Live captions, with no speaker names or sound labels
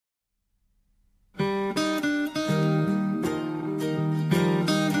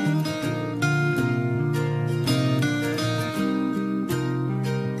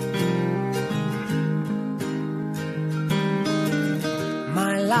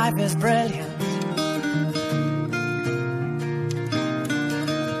life is brilliant.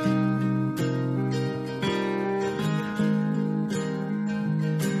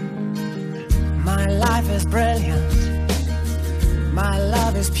 My life is brilliant. My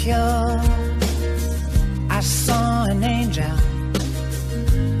love is pure. I saw an angel,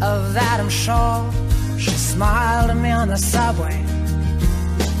 of that I'm sure. She smiled at me on the subway.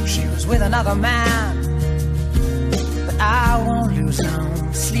 She was with another man, but I won't lose no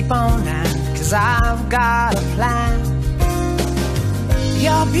sleep on that, 'cause I've got a plan.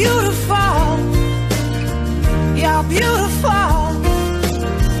 You're beautiful. You're beautiful.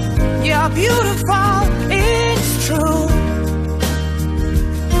 You're beautiful. It's true.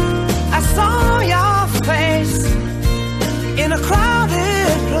 I saw your face in a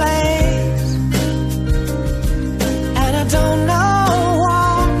crowded place, and I don't know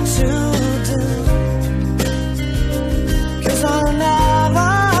what to do, 'cause I'll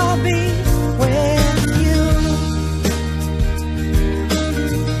never be with you.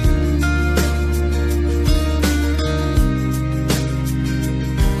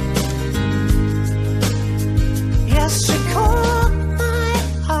 Yes, she caught my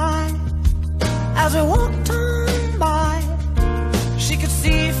eye as we walked on by. She could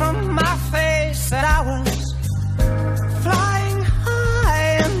see from my face that I was flying high,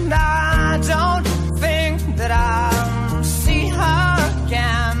 and I don't think that I'll see her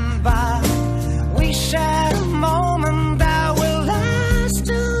again, but we shared a moment that will last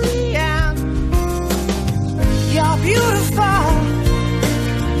till the end. You're beautiful.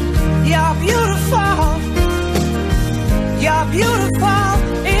 You're beautiful. You're beautiful.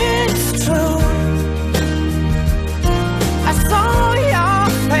 It's true. I saw your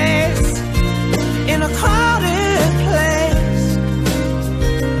face in a crowded place,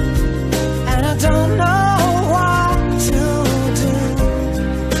 and I don't know what to do,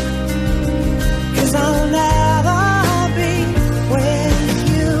 'cause I'll never be with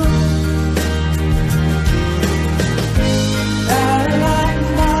you. La la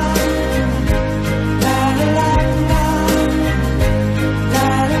la, la la la, la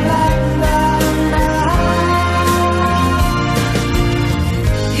la la la.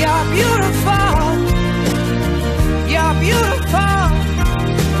 You're beautiful. You're beautiful.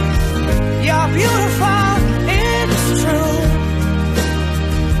 You're beautiful. It's true.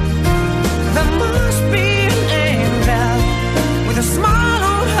 There must be an angel with a smile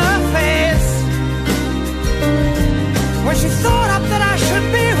on her face when she thought up that I should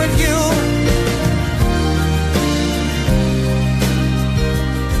be with you.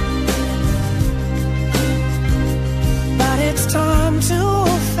 But it's time to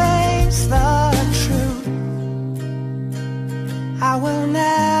face the truth. I will never